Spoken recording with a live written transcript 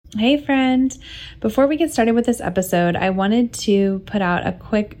Hey friend, before we get started with this episode, I wanted to put out a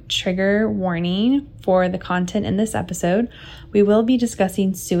quick trigger warning for the content in this episode. We will be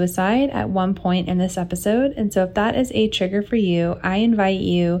discussing suicide at one point in this episode, and so if that is a trigger for you, I invite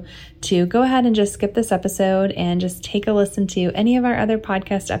you to go ahead and just skip this episode and just take a listen to any of our other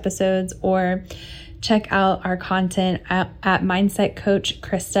podcast episodes or check out our content at Mindset Coach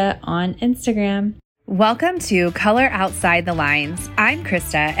Krista on Instagram. Welcome to Color Outside the Lines. I'm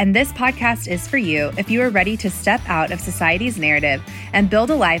Krista, and this podcast is for you if you are ready to step out of society's narrative and build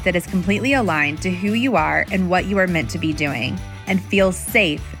a life that is completely aligned to who you are and what you are meant to be doing, and feel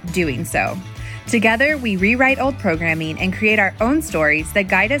safe doing so. Together, we rewrite old programming and create our own stories that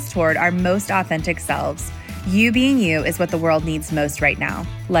guide us toward our most authentic selves. You being you is what the world needs most right now.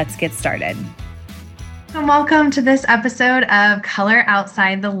 Let's get started. And welcome to this episode of Color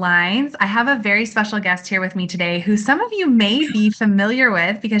Outside the Lines. I have a very special guest here with me today who some of you may be familiar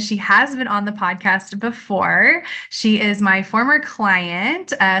with because she has been on the podcast before. She is my former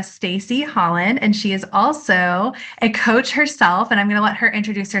client, Stacy Holland, and she is also a coach herself. And I'm going to let her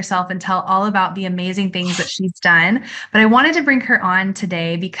introduce herself and tell all about the amazing things that she's done. But I wanted to bring her on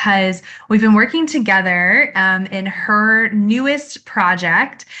today because we've been working together in her newest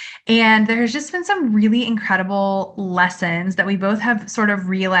project. And there has just been some really incredible lessons that we both have sort of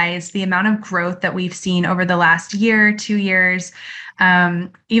realized the amount of growth that we've seen over the last year, 2 years,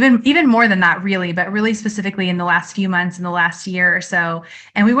 even more than that, really, but really specifically in the last few months, in the last year or so.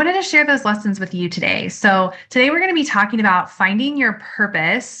 And we wanted to share those lessons with you today. So today we're going to be talking about finding your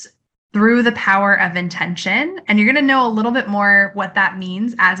purpose through the power of intention. And you're going to know a little bit more what that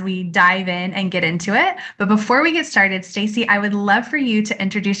means as we dive in and get into it. But before we get started, Stacy, I would love for you to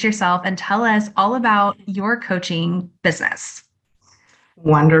introduce yourself and tell us all about your coaching business.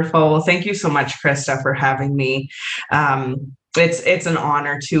 Wonderful. Thank you so much, Krista, for having me. It's an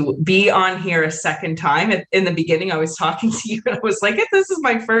honor to be on here a second time. In the beginning, I was talking to you and I was like, this is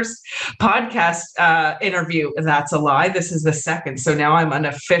my first podcast interview. That's a lie. This is the second. So now I'm an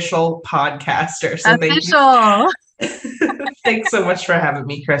official podcaster. So thanks so much for having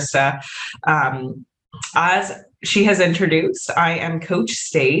me, Krista. As she has introduced, I am Coach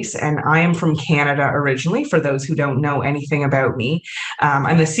Stace, and I am from Canada originally, for those who don't know anything about me.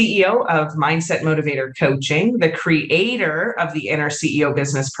 I'm the CEO of Mindset Motivator Coaching, the creator of the Inner CEO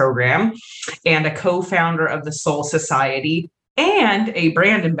Business Program, and a co-founder of the Soul Society, and a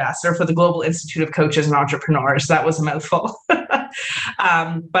brand ambassador for the Global Institute of Coaches and Entrepreneurs. That was a mouthful.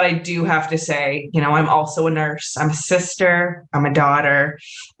 But I do have to say, I'm also a nurse. I'm a sister. I'm a daughter.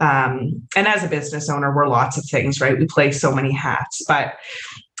 And as a business owner, we're lots of things, right? We play so many hats. But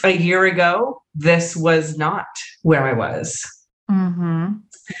a year ago, this was not where I was. Mm-hmm.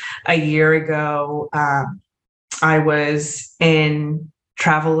 A year ago, I was in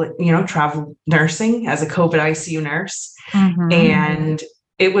travel nursing as a COVID ICU nurse. Mm-hmm. And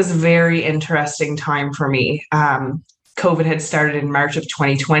it was a very interesting time for me. COVID had started in March of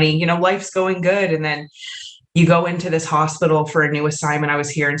 2020. Life's going good. And then you go into this hospital for a new assignment. I was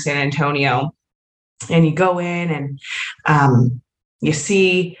here in San Antonio, and you go in and you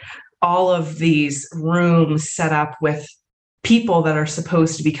see all of these rooms set up with people that are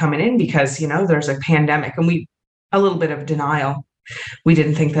supposed to be coming in because, there's a pandemic, and a little bit of denial. We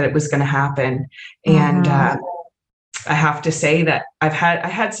didn't think that it was going to happen. And I have to say that I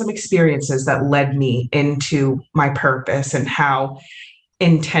had some experiences that led me into my purpose and how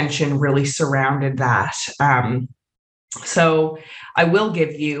intention really surrounded that. So I will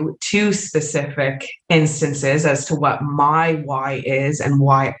give you 2 specific instances as to what my why is and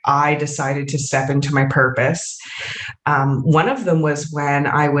why I decided to step into my purpose. One of them was when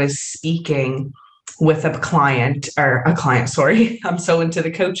I was speaking with a client. I'm so into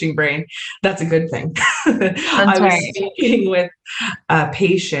the coaching brain. That's a good thing. I was speaking with a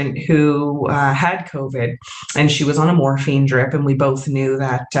patient who had COVID, and she was on a morphine drip, and we both knew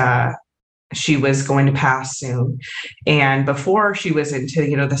that she was going to pass soon. And before she was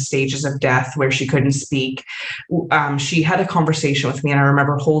into, the stages of death where she couldn't speak, she had a conversation with me, and I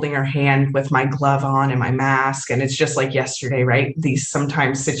remember holding her hand with my glove on and my mask. And it's just like yesterday, right? These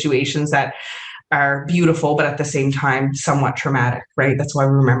sometimes situations that are beautiful, but at the same time, somewhat traumatic, right? That's why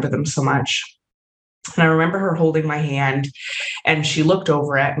we remember them so much. And I remember her holding my hand, and she looked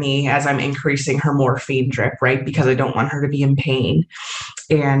over at me as I'm increasing her morphine drip, right? Because I don't want her to be in pain.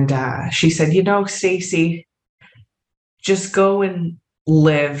 And she said, Stacy, just go and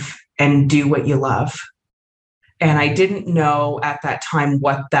live and do what you love. And I didn't know at that time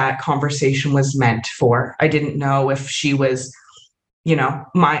what that conversation was meant for. I didn't know if she was,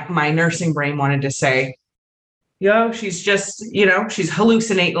 my nursing brain wanted to say, she's just, she's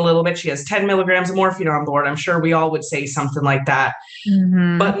hallucinating a little bit. She has 10 milligrams of morphine on board. I'm sure we all would say something like that.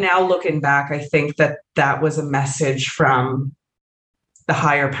 Mm-hmm. But now looking back, I think that was a message from the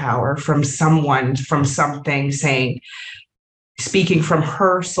higher power, from someone, from something saying, speaking from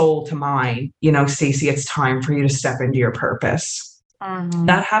her soul to mine, Stacey, it's time for you to step into your purpose. Mm-hmm.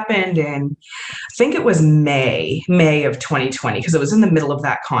 That happened in, I think it was May of 2020, because it was in the middle of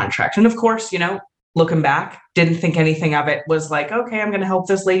that contract. And of course, looking back, didn't think anything of it, was like, okay, I'm going to help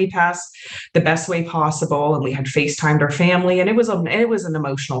this lady pass the best way possible. And we had FaceTimed our family, and it was an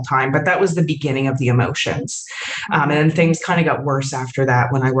emotional time, but that was the beginning of the emotions. And then things kind of got worse after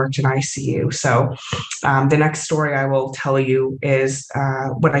that when I worked in ICU. So the next story I will tell you is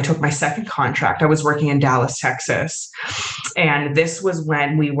when I took my second contract. I was working in Dallas, Texas. And this was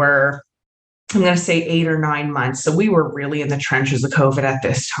when we were, I'm going to say 8 or 9 months. So we were really in the trenches of COVID at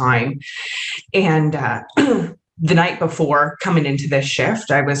this time. And the night before coming into this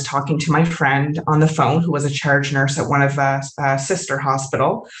shift, I was talking to my friend on the phone who was a charge nurse at one of a sister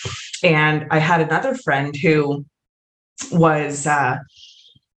hospital. And I had another friend who was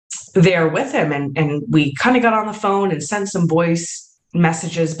there with him. And we kind of got on the phone and sent some voice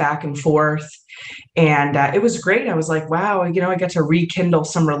messages back and forth. And it was great. I was like, wow, I get to rekindle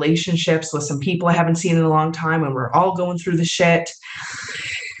some relationships with some people I haven't seen in a long time, and we're all going through the shit.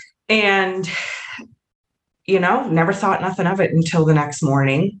 And, never thought nothing of it until the next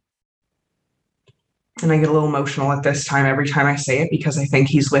morning. And I get a little emotional at this time every time I say it, because I think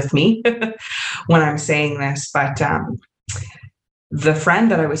he's with me when I'm saying this. But the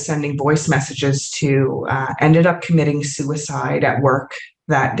friend that I was sending voice messages to ended up committing suicide at work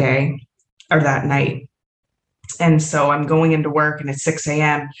that day. Or that night. And so I'm going into work, and it's 6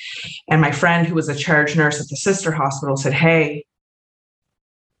 a.m. And my friend, who was a charge nurse at the sister hospital, said, hey,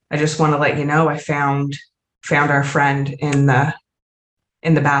 I just want to let you know I found our friend in the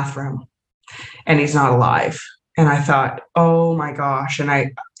bathroom, and he's not alive. And I thought, oh my gosh. And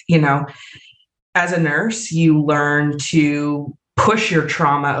I, as a nurse, you learn to push your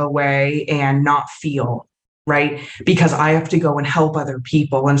trauma away and not feel. Right? Because I have to go and help other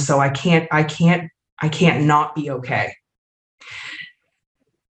people. And so I can't not be okay.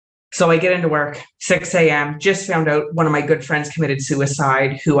 So I get into work, 6 a.m., just found out one of my good friends committed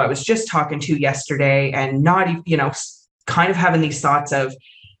suicide, who I was just talking to yesterday, and not, kind of having these thoughts of,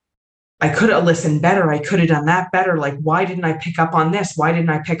 I could have listened better. I could have done that better. Like, why didn't I pick up on this? Why didn't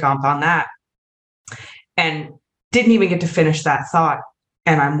I pick up on that? And didn't even get to finish that thought.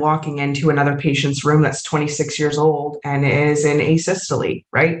 And I'm walking into another patient's room that's 26 years old and is in asystole,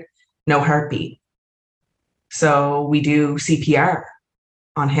 right? No heartbeat. So we do CPR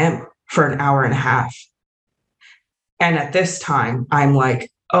on him for an hour and a half. And at this time, I'm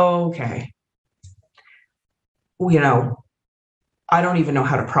like, oh, okay. I don't even know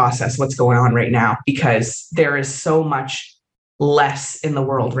how to process what's going on right now, because there is so much less in the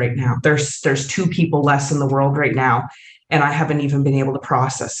world right now. There's 2 people less in the world right now. And I haven't even been able to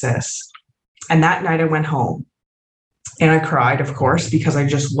process this. And that night I went home and I cried, of course, because I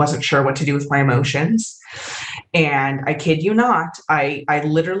just wasn't sure what to do with my emotions. And I kid you not, I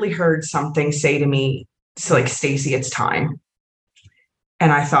literally heard something say to me, so like, Stacey, it's time.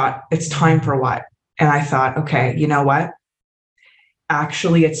 And I thought, it's time for what? And I thought, okay, you know what?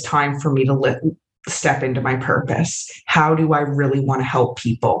 Actually, it's time for me to step into my purpose. How do I really want to help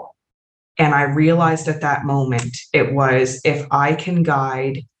people? And I realized at that moment, it was, if I can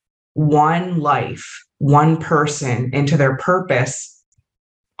guide one life, one person into their purpose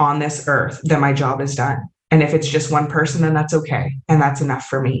on this earth, then my job is done. And if it's just one person, then that's okay. And that's enough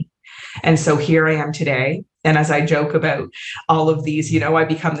for me. And so here I am today. And as I joke about all of these, I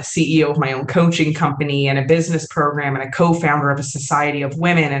become the CEO of my own coaching company and a business program and a co-founder of a society of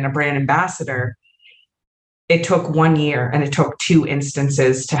women and a brand ambassador. It took 1 year and it took 2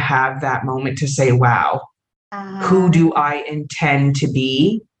 instances to have that moment to say, wow, who do I intend to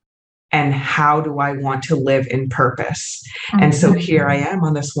be? And how do I want to live in purpose? And so here I am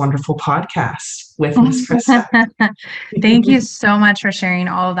on this wonderful podcast with Miss Krista. Thank you so much for sharing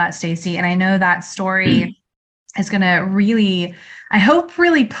all of that, Stacey. And I know that story is going to really, I hope,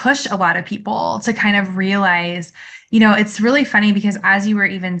 really push a lot of people to kind of realize, it's really funny, because as you were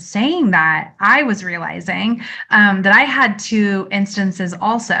even saying that, I was realizing that I had 2 instances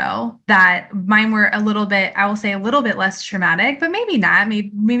also, that mine were a little bit, I will say, a little bit less traumatic, but maybe not.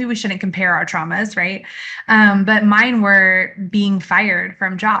 Maybe we shouldn't compare our traumas, right? But mine were being fired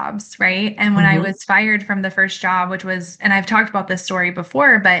from jobs, right? And when I was fired from the first job, which was, and I've talked about this story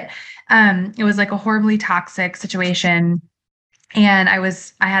before, but it was like a horribly toxic situation. And I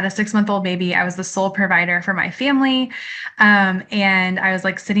had a 6-month-old baby. I was the sole provider for my family. And I was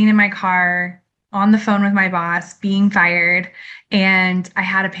like sitting in my car on the phone with my boss, being fired. And I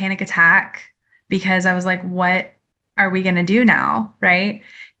had a panic attack because I was like, what are we going to do now? Right.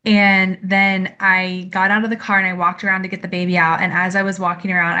 And then I got out of the car and I walked around to get the baby out. And as I was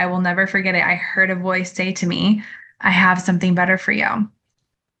walking around, I will never forget it. I heard a voice say to me, I have something better for you.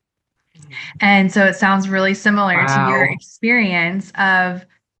 And so it sounds really similar to your Wow. experience of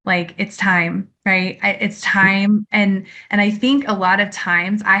like it's time, right? It's time, and I think a lot of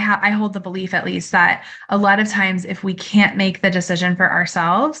times I hold the belief at least that a lot of times if we can't make the decision for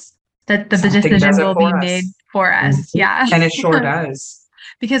ourselves, that the Something does decision it will be for made us. for us. Mhm. Yeah. And it sure does.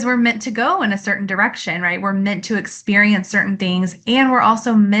 Because we're meant to go in a certain direction, right? We're meant to experience certain things, and we're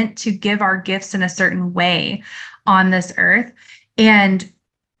also meant to give our gifts in a certain way on this earth. And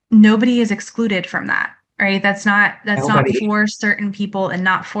nobody is excluded from that, right? That's not Nobody. for certain people and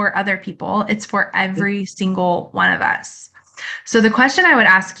not for other people. It's for every single one of us. So the question I would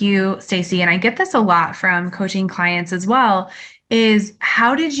ask you, Stacey, and I get this a lot from coaching clients as well, is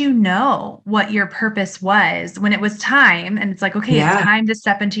how did you know what your purpose was when it was time? And it's like, okay, it's Yeah. time to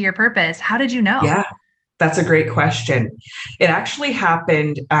step into your purpose. How did you know? Yeah. That's a great question. It actually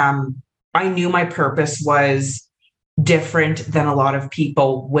happened. I knew my purpose was different than a lot of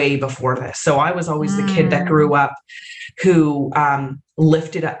people way before this. So I was always the kid that Mm, grew up who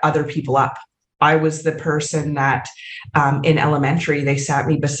lifted other people up. I was the person that in elementary, they sat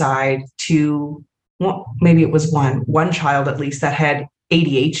me beside two, well, maybe it was one child at least that had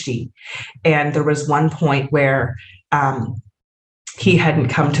ADHD. And there was one point where he hadn't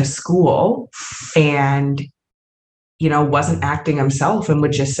come to school and wasn't acting himself and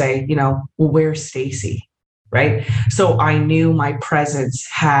would just say, well, where's Stacy? Right. So I knew my presence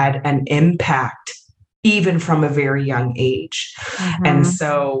had an impact even from a very young age. And mhm,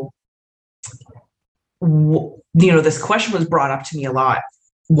 so, this question was brought up to me a lot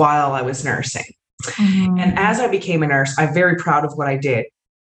while I was nursing. And mhm. as I became a nurse, I'm very proud of what I did.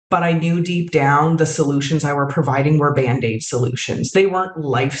 But I knew deep down the solutions I were providing were band aid solutions. They weren't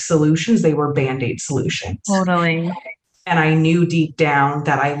life solutions, they were band aid solutions. Totally. And I knew deep down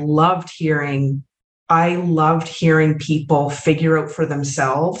that I loved hearing people figure out for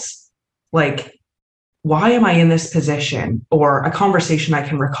themselves, like, why am I in this position? Or a conversation I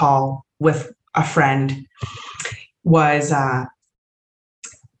can recall with a friend was,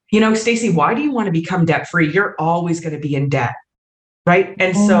 Stacy, why do you want to become debt free? You're always going to be in debt. Right.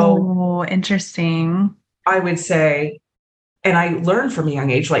 And so Oh, interesting. I would say, and I learned from a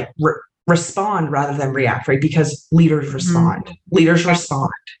young age, like respond rather than react, right? Because leaders Mhm. respond, leaders Yeah.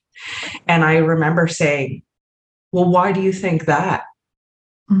 respond. And I remember saying, well, why do you think that?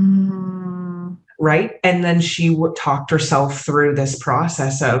 Mm, Right. And then she talked herself through this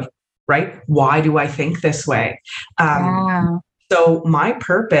process of, right, why do I think this way? Um, yeah. so my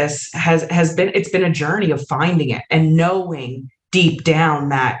purpose has been, it's been a journey of finding it and knowing deep down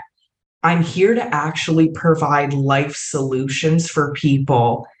that I'm here to actually provide life solutions for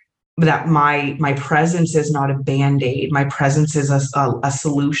people, that my presence is not a band-aid. My presence is a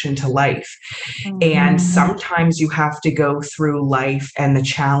solution to life. And Mhm. sometimes you have to go through life and the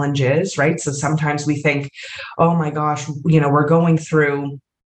challenges, right? So sometimes we think, oh my gosh, we're going through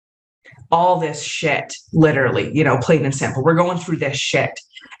all this shit, literally, plain and simple. We're going through this shit.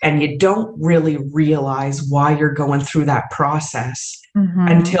 And you don't really realize why you're going through that process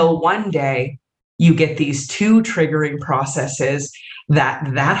Mhm. until one day you get these two triggering processes that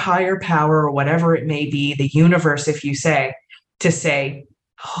higher power or whatever it may be, the universe, if you say, to say,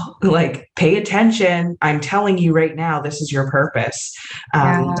 like, pay attention. I'm telling you right now, this is your purpose.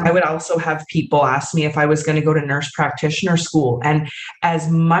 Yeah. I would also have people ask me if I was going to go to nurse practitioner school. And as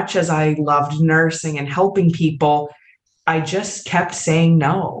much as I loved nursing and helping people, I just kept saying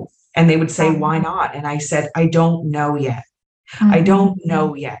no. And they would say, why not? And I said, I don't know yet. I don't Mhm.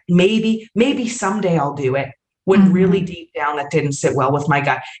 know yet. Maybe someday I'll do it. When really Mhm. deep down that didn't sit well with my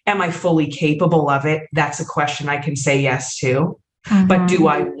gut. Am I fully capable of it? That's a question I can say yes to. But do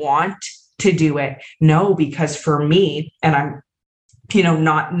Mhm. I want to do it? No, because for me, and I'm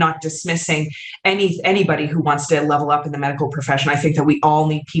not dismissing anybody who wants to level up in the medical profession. I think that we all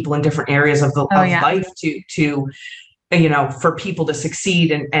need people in different areas Oh of yeah. life to for people to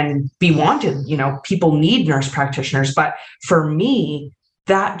succeed and be wanted. People need nurse practitioners, but for me,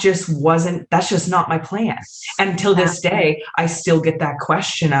 that's just not my plan. And until Yeah. this day, I still get that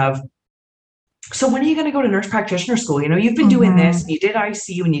question of, so when are you going to go to nurse practitioner school? You've been doing this Mhm. and you did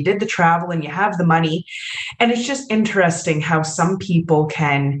ICU and you did the travel and you have the money. And it's just interesting how some people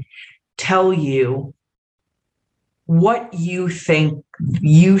can tell you what you think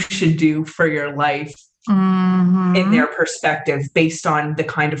you should do for your life in their perspective based on the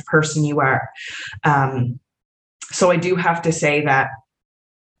kind of person you are. So I do have to say that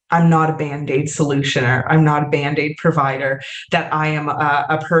I'm not a Band-Aid solutioner. I'm not a Band-Aid provider, that I am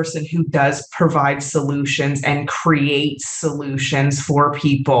a person who does provide solutions and create solutions for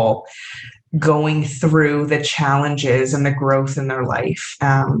people going through the challenges and the growth in their life.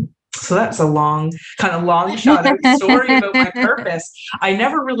 So that's a long shot out story about my purpose. I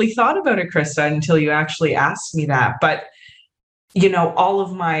never really thought about it, Krista, until you actually asked me that. But, all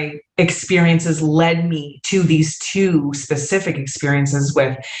of my experiences led me to these two specific experiences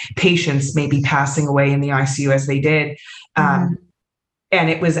with patients maybe passing away in the ICU as they did. And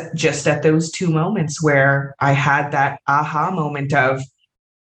it was just at those two moments where I had that aha moment of,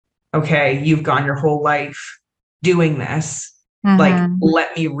 okay, you've gone your whole life doing this. Like,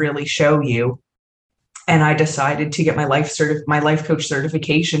 let me really show you. And I decided to get my life coach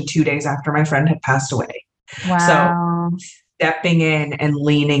certification 2 days after my friend had passed away. Wow. So stepping in and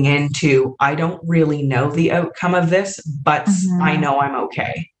leaning into, I don't really know the outcome of this, but I know I'm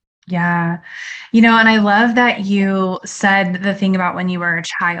okay. Yeah. And I love that you said the thing about when you were a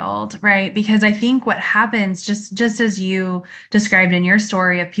child, right? Because I think what happens, just as you described in your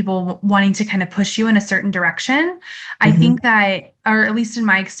story of people wanting to kind of push you in a certain direction, I think that, or at least in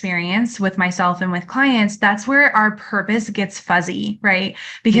my experience with myself and with clients, that's where our purpose gets fuzzy, right?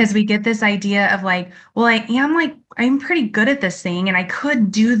 Because we get this idea of like, well, I'm pretty good at this thing and I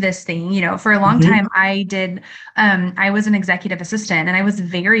could do this thing. For a long time, I was an executive assistant and I was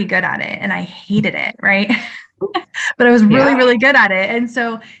very good at it and I hated it, right? But I was really, really good at it. And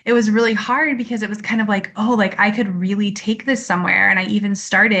so it was really hard because it was kind of like, oh, like I could really take this somewhere. And I even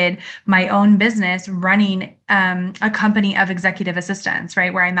started my own business running a company of executive assistants,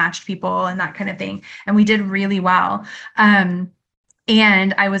 right? Where I matched people and that kind of thing. And we did really well.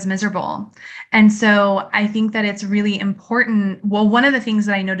 And I was miserable. And so I think that it's really important. Well, one of the things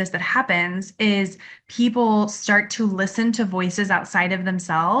that I noticed that happens is people start to listen to voices outside of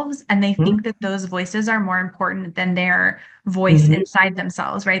themselves, and they think that those voices are more important than their voice inside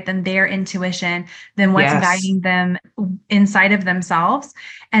themselves, right? Than their intuition, than what's guiding them inside of themselves.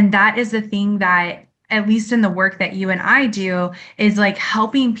 And that is the thing that, at least in the work that you and I do, is like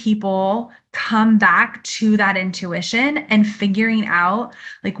helping people come back to that intuition and figuring out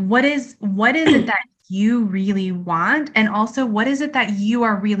like what is it that you really want, and also what is it that you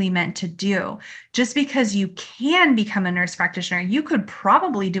are really meant to do. Just because you can become a nurse practitioner, you could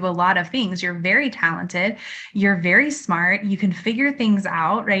probably do a lot of things. You're very talented, you're very smart, you can figure things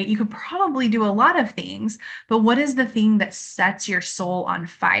out, right? You could probably do a lot of things, but what is the thing that sets your soul on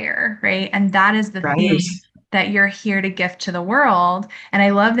fire, right? And that is the thing that you're here to gift to the world. And I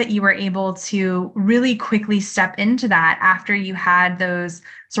love that you were able to really quickly step into that after you had those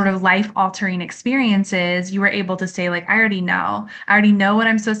sort of life-altering experiences. You were able to say, like, I already know what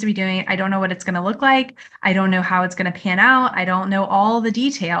I'm supposed to be doing. I don't know what it's going to look like. I don't know how it's going to pan out. I don't know all the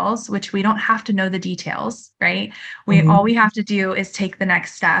details, which we don't have to know the details, right? All we have to do is take the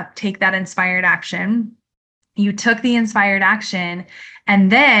next step, take that inspired action. You took the inspired action, and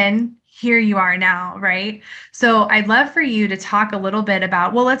then here you are now, right? So I'd love for you to talk a little bit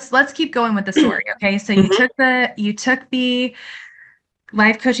about, well, let's keep going with the story. Okay. So you took the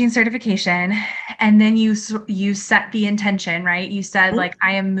life coaching certification, and then you set the intention, right? You said like,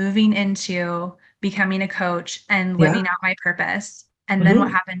 I am moving into becoming a coach and living out my purpose. And then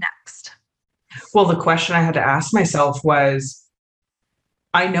what happened next? Well, the question I had to ask myself was,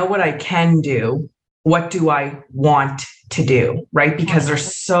 I know what I can do. What do I want to do, right? Because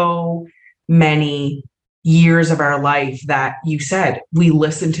there's so many years of our life that you said we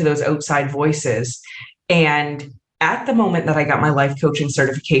listen to those outside voices. And at the moment that I got my life coaching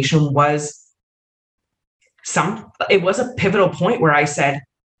certification it was a pivotal point where I said,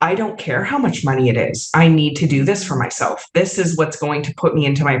 I don't care how much money it is. I need to do this for myself. This is what's going to put me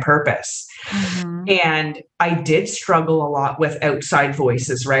into my purpose. And I did struggle a lot with outside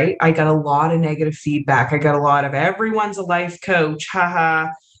voices, right? I got a lot of negative feedback. I got a lot of, everyone's a life coach.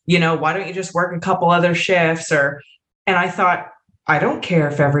 Haha. Why don't you just work a couple other shifts? And I thought, I don't care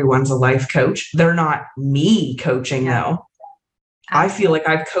if everyone's a life coach. They're not me coaching though. I feel like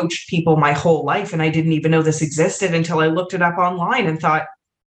I've coached people my whole life and I didn't even know this existed until I looked it up online and thought,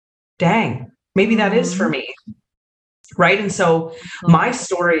 dang, maybe that is for me. Right. And so my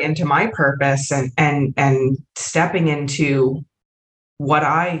story into my purpose and stepping into what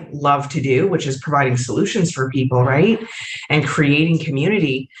I love to do, which is providing solutions for people, right? And creating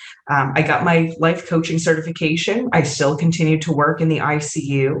community. I got my life coaching certification. I still continue to work in the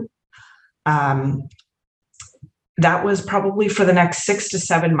ICU. that was probably for the next 6 to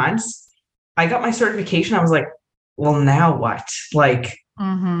 7 months. I got my certification. I was like, well, now what? Like,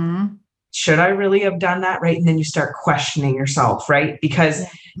 should I really have done that? Right. And then you start questioning yourself, right? Because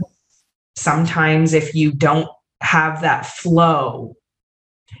sometimes if you don't have that flow,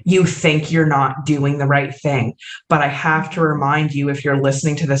 you think you're not doing the right thing. But I have to remind you, if you're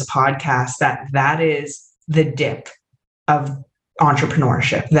listening to this podcast, that is the dip of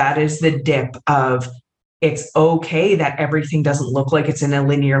entrepreneurship. That is the dip of, it's okay that everything doesn't look like it's in a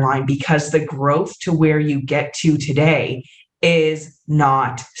linear line, because the growth to where you get to today is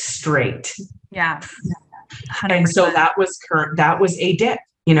not straight. Yeah. 100%. And so that was a dip,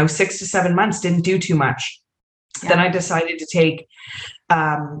 6 to 7 months, didn't do too much. Yeah. Then I decided to take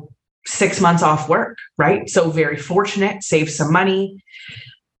 6 months off work, right? So very fortunate, saved some money,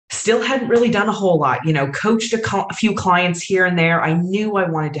 still hadn't really done a whole lot, coached a few clients here and there. I knew I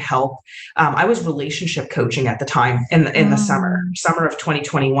wanted to help. I was relationship coaching at the time in the summer of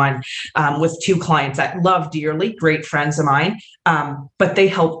 2021, with 2 clients that love dearly, great friends of mine. But they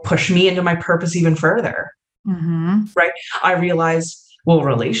helped push me into my purpose even further. Right. I realized, well,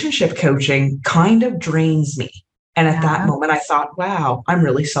 relationship coaching kind of drains me. And at that moment I thought, wow, I'm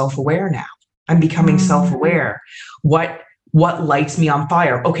really self-aware now. I'm becoming self-aware. What lights me on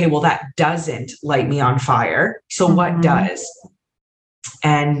fire? Okay, well, that doesn't light me on fire. So what does?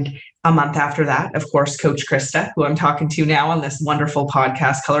 And a month after that, of course, Coach Krista, who I'm talking to now on this wonderful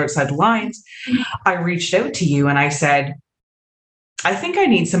podcast, Color Outside the Lines, I reached out to you and I said, I think I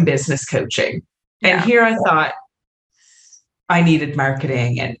need some business coaching. Yeah. And here I thought I needed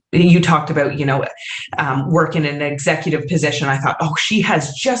marketing. And you talked about, working in an executive position. I thought, oh, she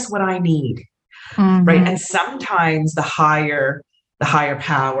has just what I need. Right. And sometimes the higher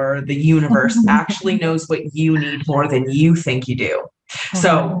power, the universe actually knows what you need more than you think you do.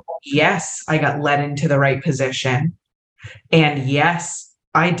 So yes, I got led into the right position. And yes,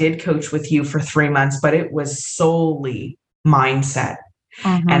 I did coach with you for 3 months, but it was solely mindset.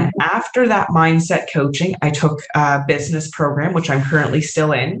 And after that mindset coaching, I took a business program, which I'm currently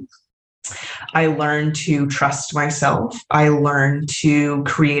still in. I learned to trust myself. I learned to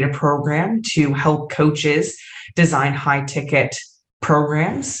create a program to help coaches design high ticket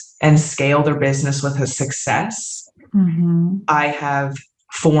programs and scale their business with a success. I have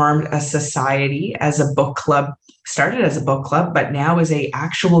formed a society as a book club, started as a book club, but now is a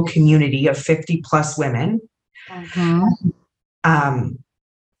actual community of 50 plus women.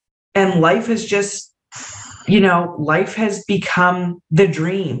 And life is just, life has become the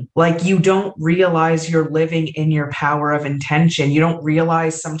dream. Like, you don't realize you're living in your power of intention. You don't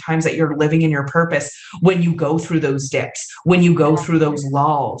realize sometimes that you're living in your purpose when you go through those dips, when you go through those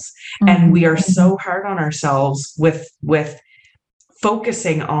lulls. And we are so hard on ourselves with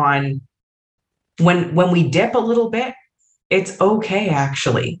focusing on when we dip a little bit, it's okay.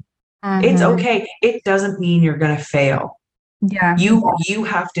 Actually, it's okay. It doesn't mean you're going to fail. Yeah. You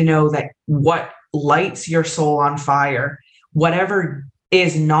have to know that what lights your soul on fire, whatever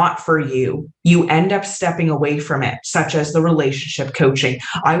is not for you, you end up stepping away from it, such as the relationship coaching.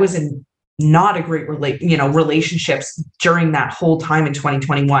 I was in not a great relationships during that whole time in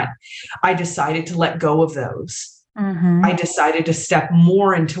 2021. I decided to let go of those. I decided to step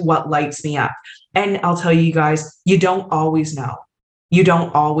more into what lights me up. And I'll tell you guys, you don't always know. You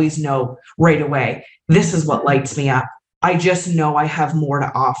don't always know right away. This is what lights me up. I just know I have more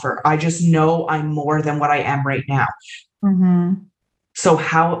to offer. I just know I'm more than what I am right now. So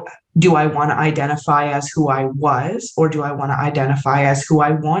how do I want to identify as who I was, or do I want to identify as who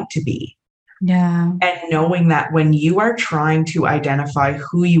I want to be? Yeah. And knowing that when you are trying to identify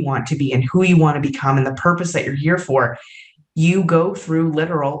who you want to be and who you want to become and the purpose that you're here for, you go through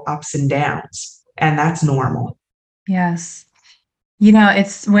literal ups and downs, and that's normal. Yes.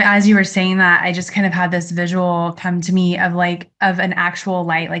 It's as you were saying that, I just kind of had this visual come to me of an actual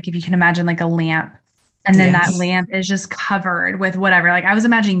light. Like, if you can imagine like a lamp, and then that lamp is just covered with whatever. Like, I was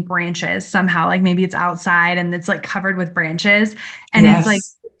imagining branches somehow, like maybe it's outside and it's like covered with branches. And it's like,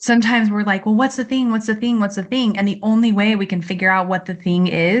 sometimes we're like, well, what's the thing? What's the thing? What's the thing? And the only way we can figure out what the thing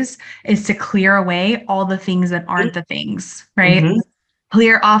is to clear away all the things that aren't the things, right?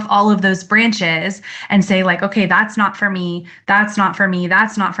 Clear off all of those branches and say like, okay, that's not for me. That's not for me.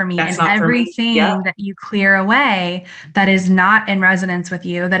 That's not for me. And everything that you clear away that is not in resonance with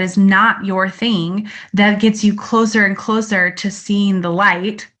you, that is not your thing, that gets you closer and closer to seeing the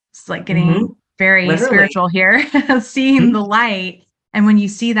light. It's like getting very spiritual here, seeing the light. And when you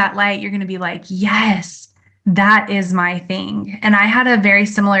see that light, you're going to be like, yes, that is my thing. And I had a very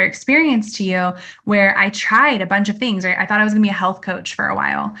similar experience to you where I tried a bunch of things, right? I thought I was going to be a health coach for a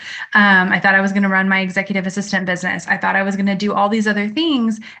while. I thought I was going to run my executive assistant business. I thought I was going to do all these other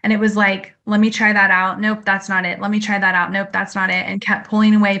things. And it was like, let me try that out. Nope, that's not it. Let me try that out. Nope, that's not it. And kept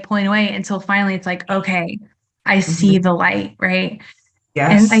pulling away until finally it's like, okay, I see the light, right?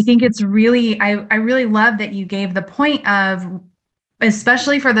 Yes. And I think it's really, I really love that you gave the point of,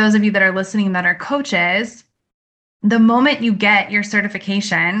 especially for those of you that are listening that are coaches, the moment you get your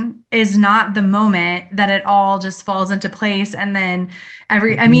certification is not the moment that it all just falls into place. And then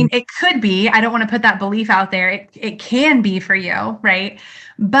I mean, it could be, I don't want to put that belief out there. It can be for you, right?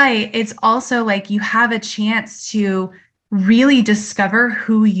 But it's also like you have a chance to really discover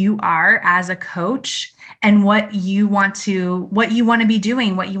who you are as a coach and what you want to be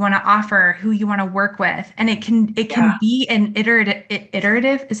doing, what you want to offer, who you want to work with. And it can be an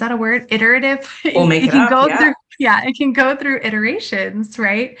iterative, is that a word? Iterative. We'll make it up. It can go through iterations,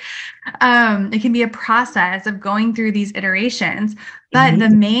 right? It can be a process of going through these iterations. But the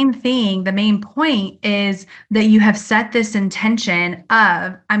main point is that you have set this intention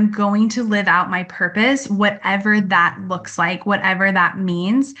of, I'm going to live out my purpose, whatever that looks like, whatever that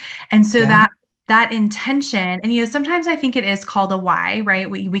means. And so that intention, and sometimes I think it is called a why, right?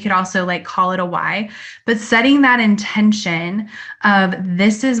 We could also like call it a why, but setting that intention of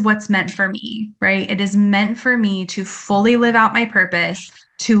this is what's meant for me, right? It is meant for me to fully live out my purpose,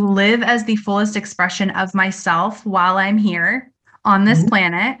 to live as the fullest expression of myself while I'm here on this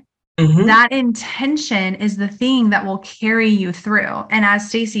planet. That intention is the thing that will carry you through. And as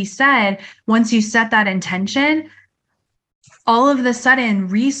Stacy said, once you set that intention, all of the sudden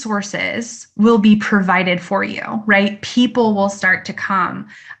resources will be provided for you, right? People will start to come,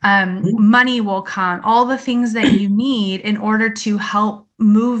 money will come, all the things that you need in order to help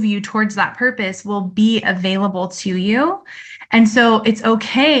move you towards that purpose will be available to you. And so it's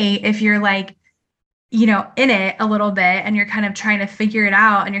okay if you're like, in it a little bit and you're kind of trying to figure it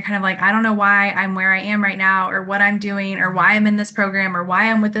out and you're kind of like, I don't know why I'm where I am right now or what I'm doing or why I'm in this program or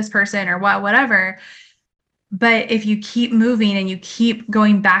why I'm with this person or whatever. But if you keep moving and you keep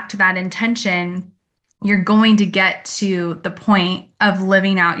going back to that intention, you're going to get to the point of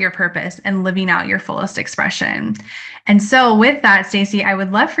living out your purpose and living out your fullest expression. And so with that, Stacy, I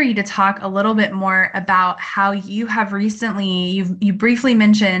would love for you to talk a little bit more about how you have recently, you briefly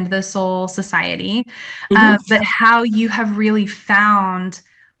mentioned the Soul Society, but how you have really found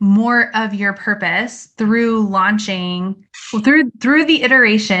more of your purpose through launching, through the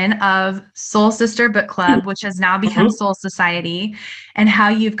iteration of Soul Sister Book Club, which has now become Soul Society, and how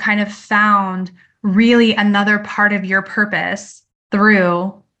you've kind of found really another part of your purpose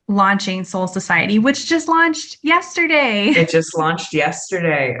through launching Soul Society, which just launched yesterday. It just launched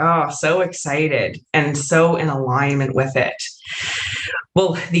yesterday. Oh, so excited and so in alignment with it.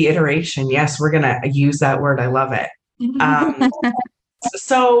 Well, the iteration, yes, we're going to use that word. I love it.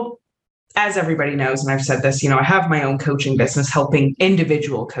 So as everybody knows, and I've said this, I have my own coaching business helping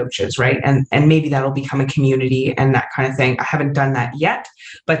individual coaches, right? And maybe that'll become a community and that kind of thing. I haven't done that yet,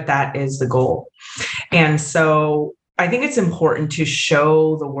 but that is the goal. And so I think it's important to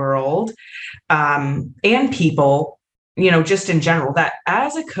show the world and people, just in general, that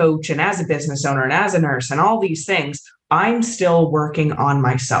as a coach and as a business owner and as a nurse and all these things, I'm still working on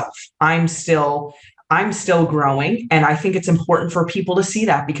myself. I'm still growing. And I think it's important for people to see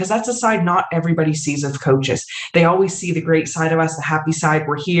that because that's a side not everybody sees of coaches. They always see the great side of us, the happy side.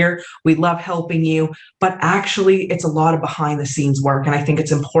 We're here. We love helping you. But actually, it's a lot of behind the scenes work. And I think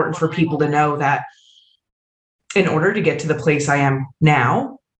it's important for people to know that in order to get to the place I am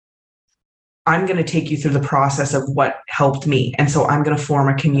now, I'm going to take you through the process of what helped me. And so I'm going to form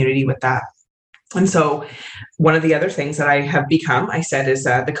a community with that. And so one of the other things that I have become, I said, is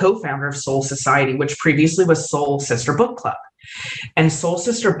the co-founder of Soul Society, which previously was Soul Sister Book Club. And Soul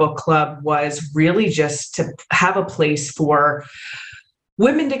Sister Book Club was really just to have a place for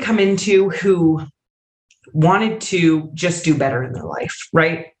women to come into who wanted to just do better in their life,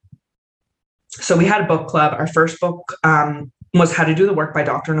 right? So we had a book club. Our first book was How to Do the Work by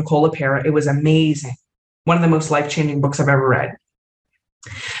Dr. Nicole LePera. It was amazing. One of the most life-changing books I've ever read.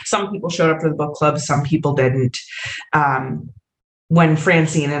 Some people showed up for the book club, some people didn't. When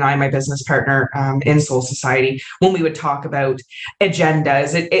Francine and I, my business partner in Soul Society, when we would talk about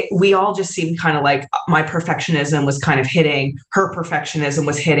agendas, we all just seemed kind of like my perfectionism was kind of hitting, her perfectionism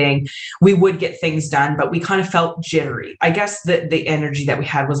was hitting. We would get things done, but we kind of felt jittery. I guess the energy that we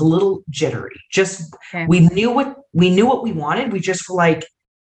had was a little jittery. Just we knew what we wanted. We just were like,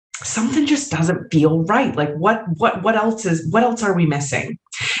 something just doesn't feel right. Like what else are we missing?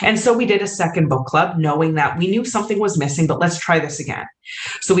 And so we did a second book club, knowing that we knew something was missing, but let's try this again.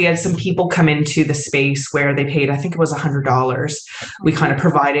 So we had some people come into the space where they paid, I think it was $100. We kind of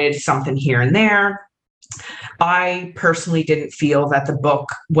provided something here and there. I personally didn't feel that the book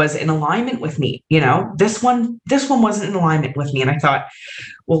was in alignment with me. This one wasn't in alignment with me. And I thought,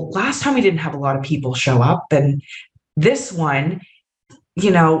 well, last time we didn't have a lot of people show up, and this one,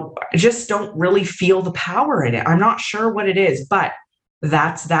 I just don't really feel the power in it. I'm not sure what it is, but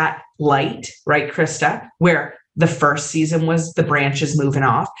that's that light, right, Krista, where the first season was the branches moving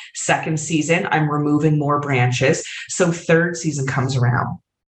off. Second season, I'm removing more branches. So third season comes around.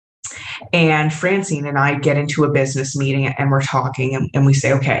 And Francine and I get into a business meeting and we're talking and we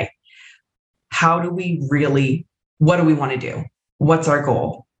say, okay, what do we want to do? What's our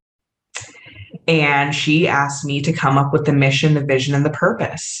goal? And she asked me to come up with the mission, the vision, and the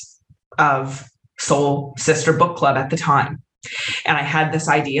purpose of Soul Sister Book Club at the time. And I had this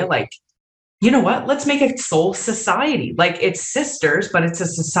idea, like, you know what? Let's make a soul society. Like, it's sisters, but it's a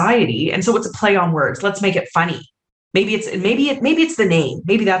society. And so it's a play on words. Let's make it funny. Maybe it's the name.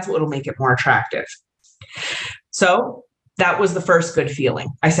 Maybe that's what will make it more attractive. So that was the first good feeling.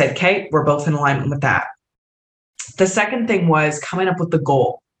 I said, okay, we're both in alignment with that. The second thing was coming up with the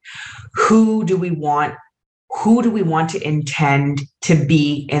goal. Who do we want to intend to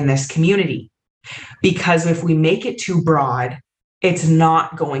be in this community? Because if we make it too broad, it's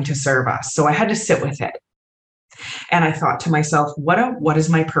not going to serve us. So I had to sit with it. And I thought to myself, what is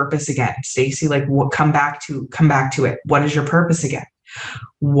my purpose again? Stacey, like, come back to it. What is your purpose again?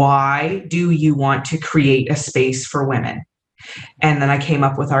 Why do you want to create a space for women? And then I came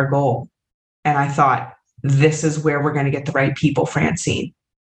up with our goal. And I thought, this is where we're going to get the right people, Francine.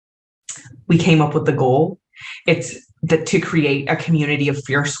 We came up with the goal. It's to create a community of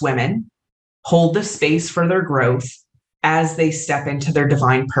fierce women, hold the space for their growth as they step into their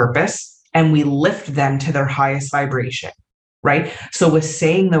divine purpose, and we lift them to their highest vibration, right? So with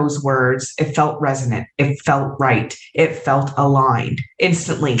saying those words, it felt resonant. It felt right. It felt aligned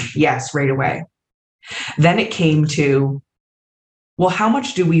instantly. Yes, right away. Then it came to, well, how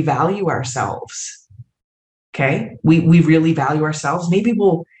much do we value ourselves? Okay. We really value ourselves. Maybe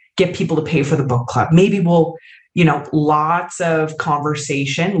we'll get people to pay for the book club. Maybe we'll, lots of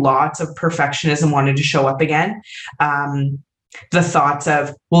conversation, lots of perfectionism wanted to show up again. The thoughts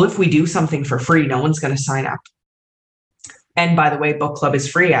of, well, if we do something for free, no one's going to sign up. And by the way, book club is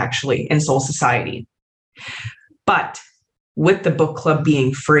free actually in Soul Society. But with the book club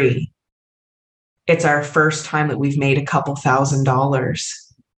being free, it's our first time that we've made a couple $1,000s.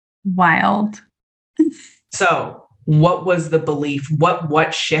 Wild. So what was the belief?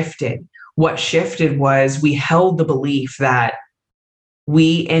 What shifted? What shifted was we held the belief that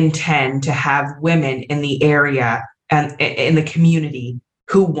we intend to have women in the area and in the community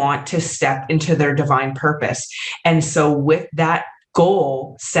who want to step into their divine purpose. And so with that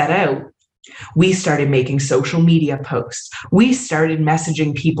goal set out, we started making social media posts. We started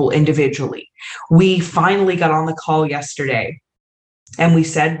messaging people individually. We finally got on the call yesterday. And we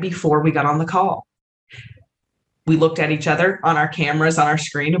said before we got on the call, we looked at each other on our cameras, on our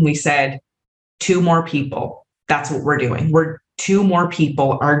screen, and we said, 2 more people. That's what we're doing. 2 more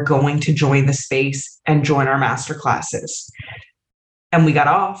people are going to join the space and join our master classes. And we got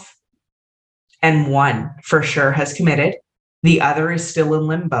off. And 1 for sure has committed. The other is still in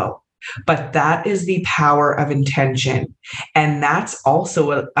limbo. But that is the power of intention. And that's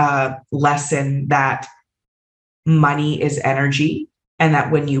also a lesson that money is energy. And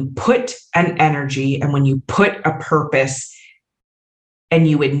that when you put an energy and when you put a purpose and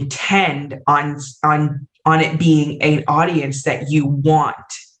you intend on it being an audience that you want,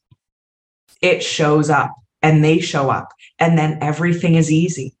 it shows up and they show up. And then everything is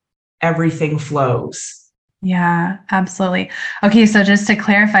easy. Everything flows. Yeah, absolutely. Okay, so just to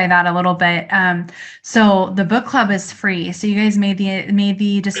clarify that a little bit, so the book club is free. So you guys made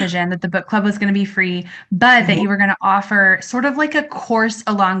the decision that the book club was going to be free, but that you were going to offer sort of like a course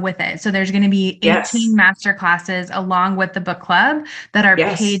along with it. So there's going to be 18 master classes along with the book club that are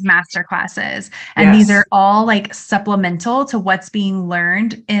paid master classes. And these are all like supplemental to what's being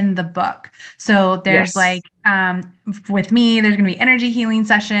learned in the book. So there's like, with me, there's going to be energy healing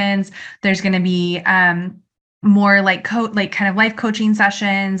sessions. There's going to be, more like kind of life coaching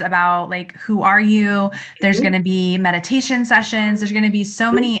sessions about like, who are you? There's going to be meditation sessions. There's going to be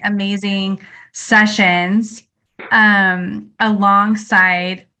so many amazing sessions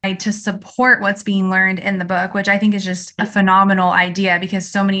alongside to support what's being learned in the book, which I think is just a phenomenal idea, because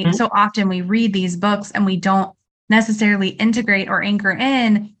so often we read these books and we don't necessarily integrate or anchor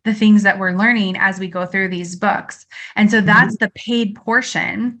in the things that we're learning as we go through these books. And so that's the paid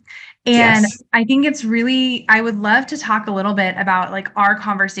portion. And Yes. I think it's really, I would love to talk a little bit about like our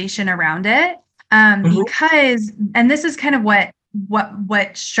conversation around it. Because, and this is kind of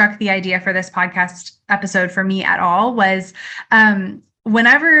what struck the idea for this podcast episode for me at all was,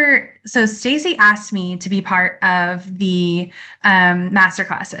 so Stacy asked me to be part of the master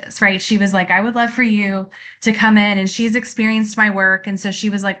classes, right? She was like, I would love for you to come in, and she's experienced my work. And so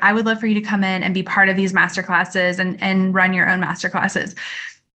she was like, I would love for you to come in and be part of these master classes and run your own master classes.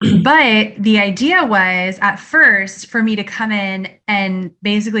 But the idea was at first for me to come in, and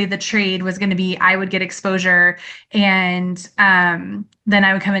basically the trade was going to be I would get exposure, and then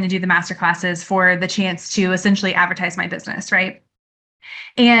I would come in and do the master classes for the chance to essentially advertise my business, right?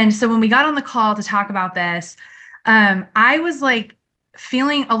 And so when we got on the call to talk about this, I was like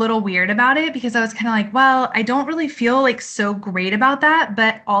feeling a little weird about it, because I was kind of like, well, I don't really feel like so great about that,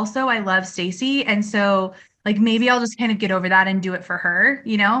 but also I love Stacy. And so like, maybe I'll just kind of get over that and do it for her,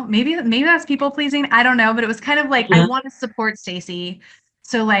 maybe that's people pleasing. I don't know. But it was kind of like, I want to support Stacy.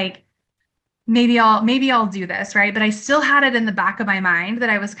 So like, maybe I'll do this. Right. But I still had it in the back of my mind that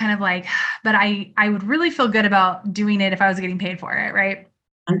I was kind of like, but I would really feel good about doing it if I was getting paid for it. Right.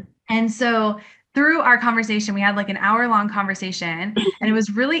 And so through our conversation, we had like an hour-long conversation, and it was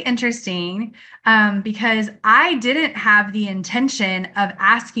really interesting because I didn't have the intention of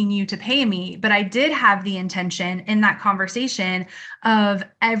asking you to pay me, but I did have the intention in that conversation of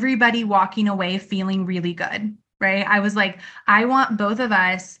everybody walking away feeling really good, right? I was like, I want both of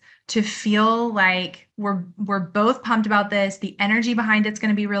us to feel like we're both pumped about this. The energy behind it's going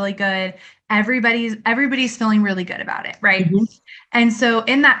to be really good. Everybody's feeling really good about it, right? And so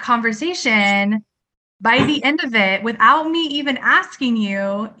in that conversation, by the end of it, without me even asking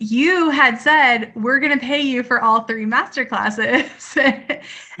you, you had said, we're going to pay you for all 3 masterclasses. And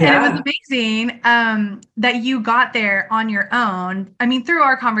it was amazing that you got there on your own. I mean, through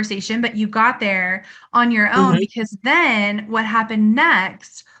our conversation, but you got there on your own, because then what happened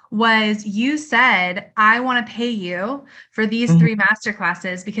next was you said, I want to pay you for these 3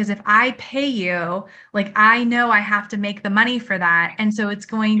 masterclasses, because if I pay you, like, I know I have to make the money for that. And so it's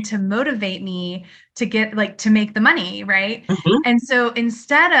going to motivate me to make the money. Right. And so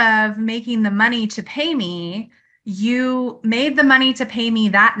instead of making the money to pay me, you made the money to pay me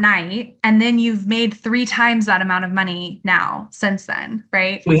that night. And then you've made 3 times that amount of money now since then.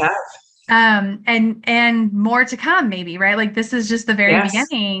 Right. We have. And more to come, maybe, right? Like, this is just the very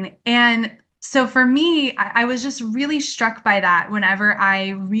beginning. And so for me, I was just really struck by that whenever I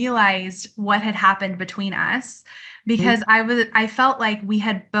realized what had happened between us, because I felt like we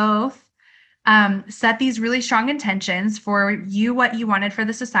had both set these really strong intentions for you, what you wanted for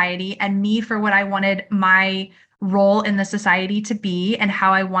the society, and me for what I wanted my role in the society to be, and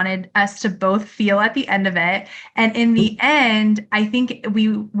how I wanted us to both feel at the end of it. And in the end, I think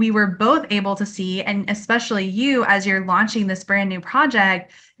we were both able to see, and especially you, as you're launching this brand new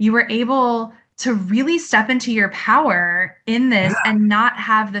project, you were able to really step into your power in this and not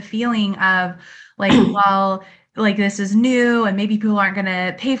have the feeling of like, well, like, this is new and maybe people aren't going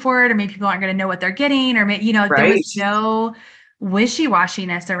to pay for it, or maybe people aren't going to know what they're getting, or there was no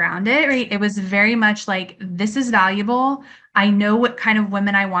wishy-washiness around it, right? It was very much like, this is valuable. I know what kind of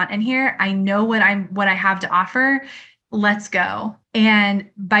women I want in here. I know what I have to offer. Let's go. And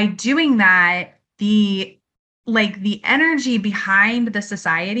by doing that, the energy behind the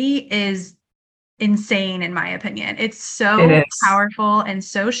society is insane, in my opinion. It's so powerful and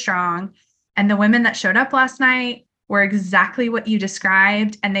so strong. And the women that showed up last night were exactly what you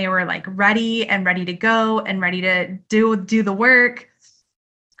described. And they were like ready to go and ready to do the work.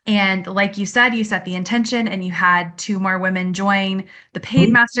 And like you said, you set the intention, and you had 2 more women join the paid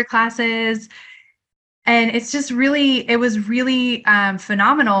master classes. And it's just it was really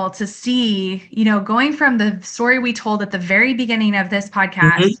phenomenal to see, going from the story we told at the very beginning of this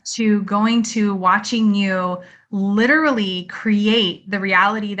podcast to going to watching you literally create the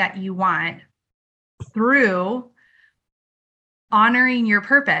reality that you want through honoring your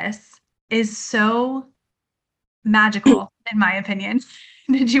purpose is so magical, in my opinion.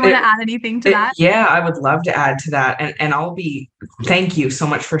 Did you want to add anything to that? Yeah, I would love to add to that. And thank you so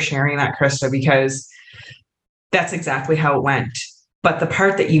much for sharing that, Krista, because that's exactly how it went. But the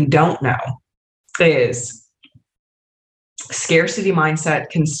part that you don't know is scarcity mindset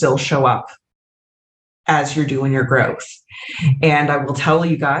can still show up as you're doing your growth. And I will tell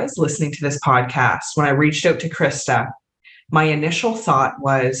you guys listening to this podcast, when I reached out to Krista, my initial thought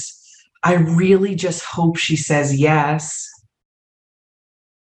was, I really just hope she says yes.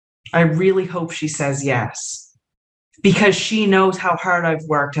 I really hope she says yes. because she knows how hard I've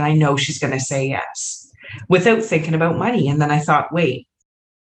worked and I know she's going to say yes without thinking about money. And then I thought, wait,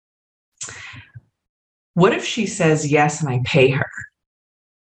 what if she says yes and I pay her?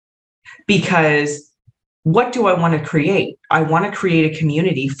 Because what do I want to create? I want to create a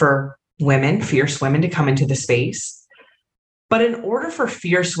community for women, fierce women, to come into the space. But in order for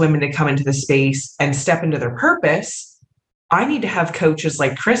fierce women to come into the space and step into their purpose, I need to have coaches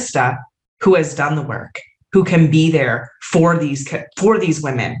like Krista, who has done the work, who can be there for these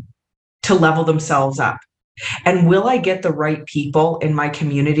women to level themselves up. And will I get the right people in my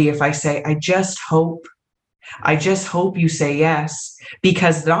community if I say, I just hope you say yes?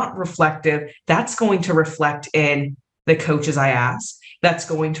 Because not reflective, that's going to reflect in the coaches I ask. That's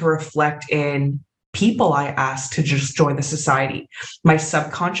going to reflect in people I ask to just join the society. My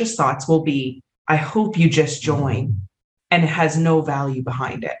subconscious thoughts will be, I hope you just join, and it has no value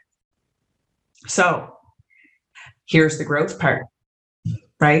behind it. So here's the growth part,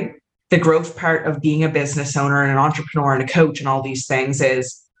 right? The growth part of being a business owner and an entrepreneur and a coach and all these things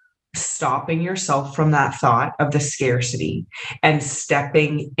is stopping yourself from that thought of the scarcity and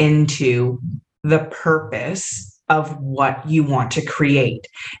stepping into the purpose of what you want to create.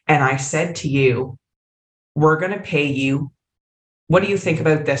 And I said to you, we're going to pay you. What do you think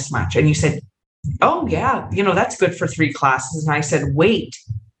about this much? And you said, oh yeah, that's good for 3 classes. And I said, wait,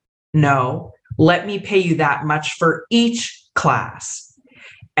 no, let me pay you that much for each class.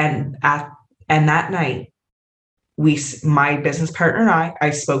 And that night, my business partner and I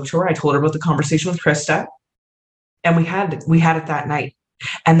spoke to her. I told her about the conversation with Krista, and we had it that night.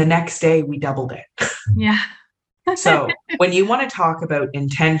 And the next day we doubled it. Yeah. So when you want to talk about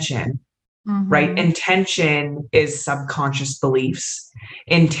intention, right? Intention is subconscious beliefs.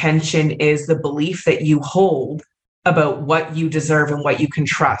 Intention is the belief that you hold about what you deserve and what you can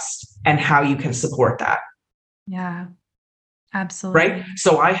trust and how you can support that. Yeah, absolutely. Right?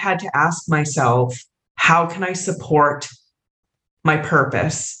 So I had to ask myself, how can I support my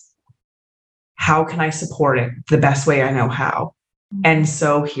purpose? How can I support it the best way I know how? And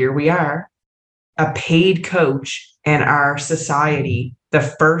so here we are, a paid coach in our society. The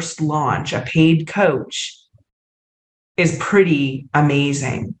first launch, a paid coach, is pretty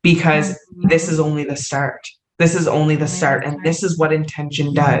amazing because this is only the start. This is only the start. And this is what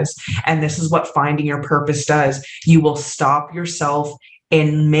intention does. And this is what finding your purpose does. You will stop yourself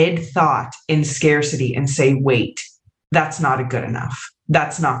in mid-thought in scarcity and say, wait, that's not good enough.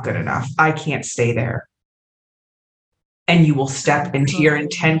 That's not good enough. I can't stay there. And you will step into your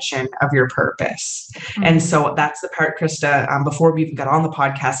intention of your purpose. And so that's the part, Krista, before we even got on the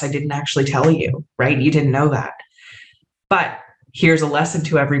podcast, I didn't actually tell you, right? You didn't know that. But here's a lesson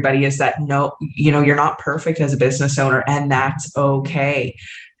to everybody is that no, you're not perfect as a business owner, and that's okay.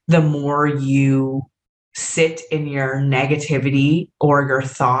 The more you sit in your negativity or your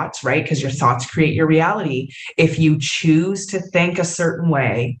thoughts, right? Because your thoughts create your reality. If you choose to think a certain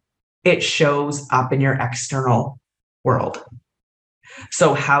way, it shows up in your external world.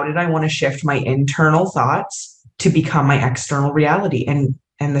 So how did I want to shift my internal thoughts to become my external reality? And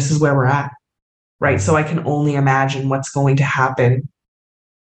this is where we're at, right? So I can only imagine what's going to happen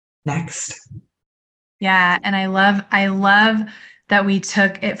next. Yeah. And I love that we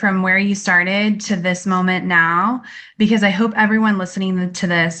took it from where you started to this moment now, because I hope everyone listening to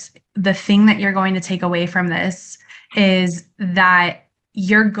this, the thing that you're going to take away from this is that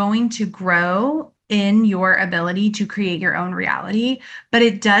you're going to grow in your ability to create your own reality, but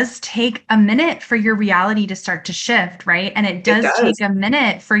it does take a minute for your reality to start to shift, right? And it does take a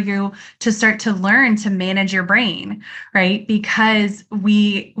minute for you to start to learn to manage your brain, right? Because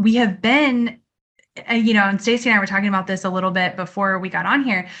we have been, and Stacey and I were talking about this a little bit before we got on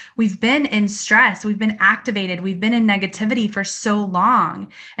here. We've been in stress, we've been activated, we've been in negativity for so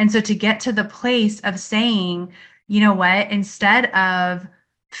long. And so to get to the place of saying, you know what, instead of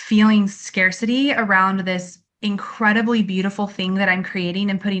feeling scarcity around this incredibly beautiful thing that I'm creating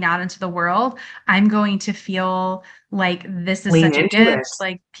and putting out into the world, I'm going to feel like this is such a gift.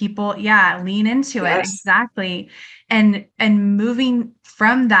 Like people, lean into it. Exactly. And moving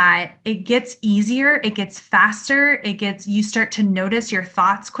from that, it gets easier, it gets faster, you start to notice your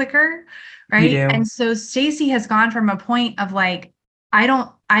thoughts quicker, right? And so Stacey has gone from a point of like, I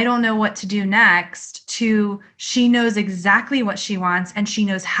don't know what to do next, to she knows exactly what she wants and she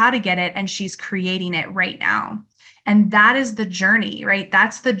knows how to get it and she's creating it right now. And that is the journey, right?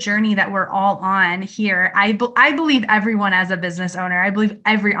 That's the journey that we're all on here. I believe everyone as a business owner, I believe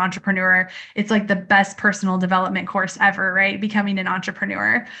every entrepreneur, it's like the best personal development course ever, right? Becoming an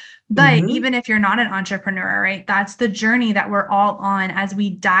entrepreneur. But even if you're not an entrepreneur, right, that's the journey that we're all on as we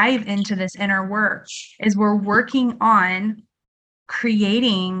dive into this inner work, is we're working on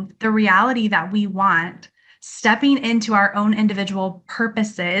creating the reality that we want, stepping into our own individual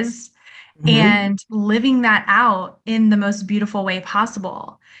purposes and living that out in the most beautiful way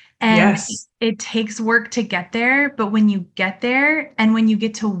possible. And it takes work to get there, but when you get there and when you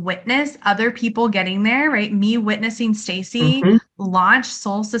get to witness other people getting there, right? Me witnessing Stacy launch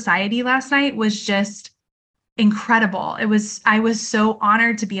Soul Society last night was just incredible. I was so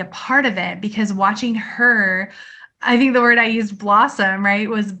honored to be a part of it, because watching her, I think the word I used, blossom, right?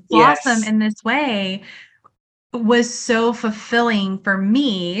 Was blossom in this way was so fulfilling for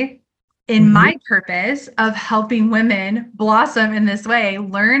me in my purpose of helping women blossom in this way,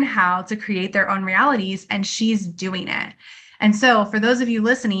 learn how to create their own realities, and she's doing it. And so for those of you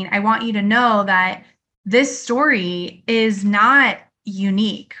listening, I want you to know that this story is not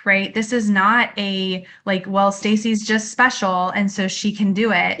unique, right? This is not a like, well, Stacy's just special and so she can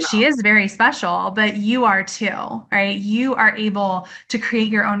do it. No. She is very special, but you are too, right? You are able to create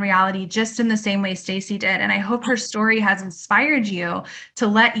your own reality just in the same way Stacy did. And I hope her story has inspired you to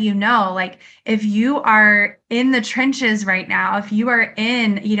let you know, like, if you are in the trenches right now, if you are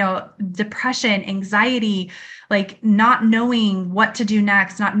in, depression, anxiety, like not knowing what to do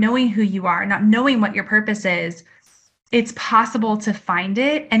next, not knowing who you are, not knowing what your purpose is, it's possible to find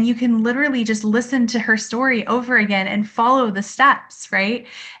it. And you can literally just listen to her story over again and follow the steps, right?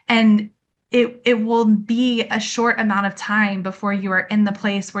 And it will be a short amount of time before you are in the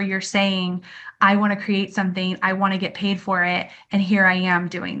place where you're saying, I want to create something, I want to get paid for it, and here I am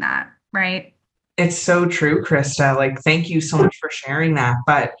doing that, right? It's so true, Krista. Like, thank you so much for sharing that.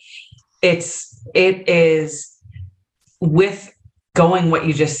 But it is with going what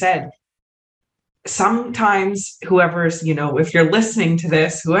you just said. Sometimes whoever's, if you're listening to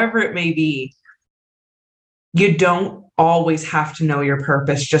this, whoever it may be, you don't always have to know your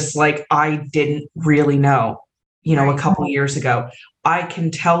purpose. Just like I didn't really know, a couple of years ago. I can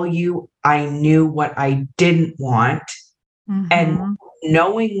tell you, I knew what I didn't want. And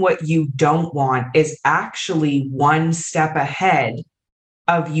knowing what you don't want is actually one step ahead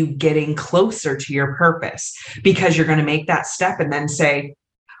of you getting closer to your purpose, because you're going to make that step and then say,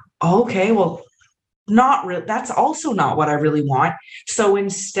 okay, well, not really, that's also not what I really want. So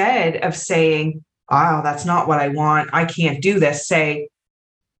instead of saying, oh, that's not what I want, I can't do this, say,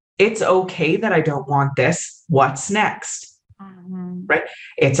 it's okay that I don't want this. What's next? Right?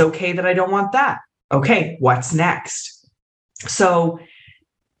 It's okay that I don't want that. Okay, what's next? So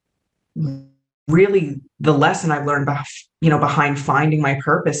really the lesson I've learned behind finding my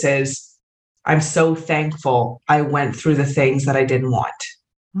purpose is I'm so thankful I went through the things that I didn't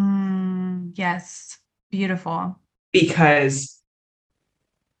want. Yes. Beautiful. Because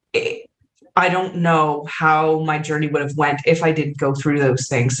I don't know how my journey would have went if I didn't go through those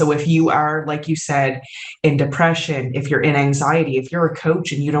things. So if you are, like you said, in depression, if you're in anxiety, if you're a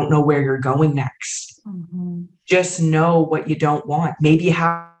coach and you don't know where you're going next, just know what you don't want. Maybe you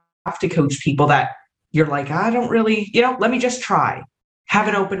have to coach people that you're like, I don't really, let me just try. Have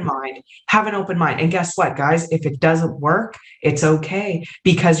an open mind. And guess what, guys? If it doesn't work, it's okay,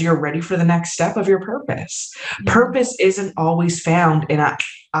 because you're ready for the next step of your purpose. Purpose isn't always found in an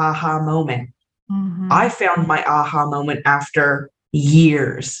aha moment. I found my aha moment after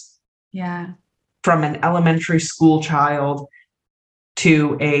years. Yeah. From an elementary school child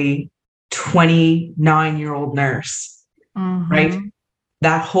to a 29-year-old nurse, right?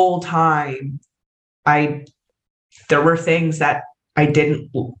 That whole time, there were things that I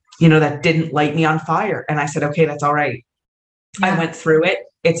didn't, that didn't light me on fire. And I said, okay, that's all right. Yeah. I went through it.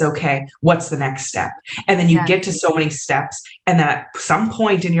 It's okay. What's the next step? And then you get to so many steps. And then at some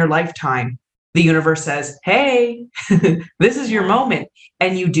point in your lifetime, the universe says, hey, this is your moment.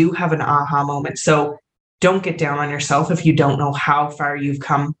 And you do have an aha moment. So don't get down on yourself if you don't know how far you've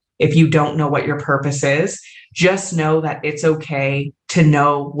come, if you don't know what your purpose is. Just know that it's okay to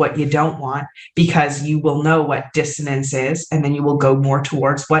know what you don't want, because you will know what dissonance is, and then you will go more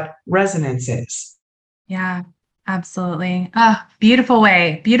towards what resonance is. Yeah, absolutely. Beautiful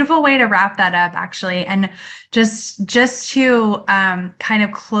way to wrap that up, actually. And just to kind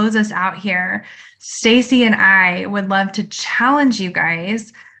of close us out here, Stacy and I would love to challenge you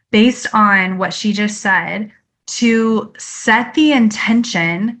guys, based on what she just said, to set the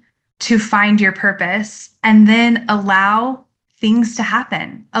intention to find your purpose, and then allow things to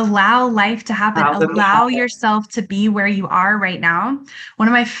happen. Allow life to happen. Allow yourself to be where you are right now. One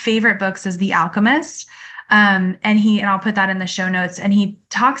of my favorite books is The Alchemist. And I'll put that in the show notes, and he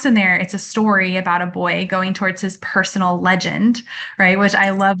talks in there, it's a story about a boy going towards his personal legend, right? Which I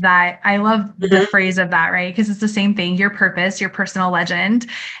love that. I love the phrase of that, right? Because it's the same thing, your purpose, your personal legend.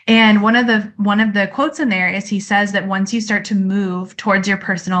 And one of the quotes in there is he says that once you start to move towards your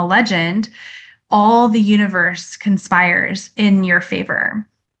personal legend, all the universe conspires in your favor.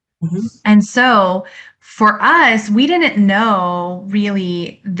 And so for us, we didn't know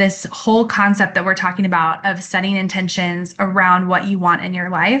really this whole concept that we're talking about of setting intentions around what you want in your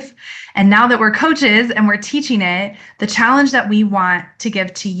life. And now that we're coaches and we're teaching it, the challenge that we want to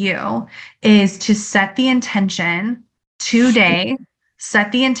give to you is to set the intention today,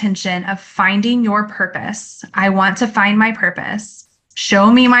 set the intention of finding your purpose. I want to find my purpose.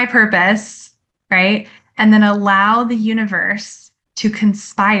 Show me my purpose, right? And then allow the universe to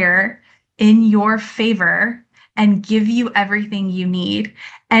conspire in your favor and give you everything you need.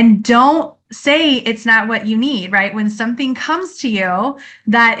 And don't say it's not what you need, right? When something comes to you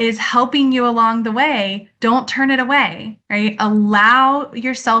that is helping you along the way, don't turn it away, right? Allow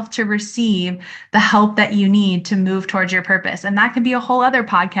yourself to receive the help that you need to move towards your purpose. And that could be a whole other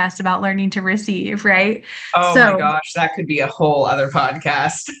podcast about learning to receive, right? Oh my gosh, that could be a whole other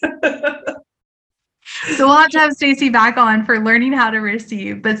podcast. So we'll have to have Stacey back on for learning how to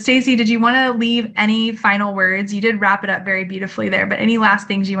receive. But Stacey, did you want to leave any final words? You did wrap it up very beautifully there, but any last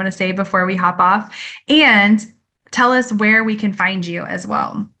things you want to say before we hop off? And tell us where we can find you as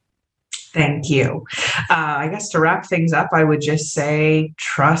well. Thank you. I guess to wrap things up, I would just say,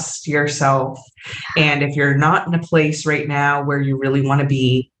 trust yourself. And if you're not in a place right now where you really want to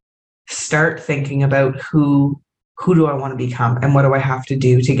be, start thinking about who do I want to become and what do I have to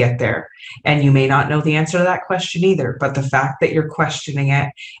do to get there? And you may not know the answer to that question either, but the fact that you're questioning it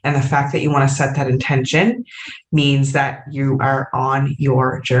and the fact that you want to set that intention means that you are on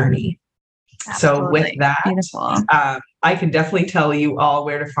your journey. Absolutely. So with that, I can definitely tell you all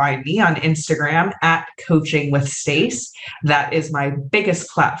where to find me on Instagram at Coaching with Stace. That is my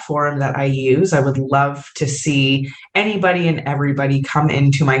biggest platform that I use. I would love to see anybody and everybody come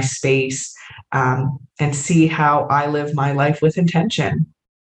into my space and see how I live my life with intention.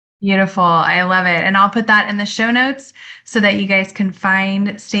 Beautiful. I love it. And I'll put that in the show notes so that you guys can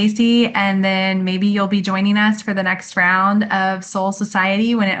find Stacey, and then maybe you'll be joining us for the next round of Soul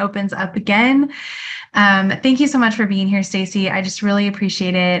Society when it opens up again. Thank you so much for being here, Stacey. I just really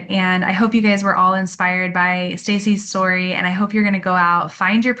appreciate it. And I hope you guys were all inspired by Stacey's story. And I hope you're going to go out,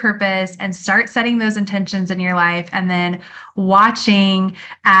 find your purpose, and start setting those intentions in your life, and then watching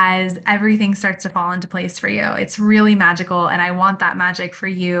as everything starts to fall into place for you. It's really magical. And I want that magic for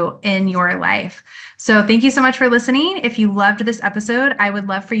you in your life. So thank you so much for listening. If you loved this episode, I would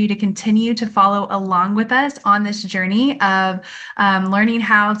love for you to continue to follow along with us on this journey of learning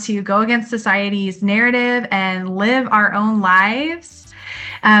how to go against society's narrative and live our own lives.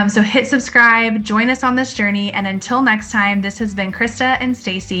 So hit subscribe, join us on this journey. And until next time, this has been Krista and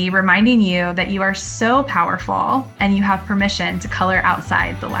Stacey reminding you that you are so powerful and you have permission to color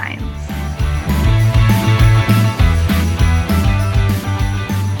outside the lines.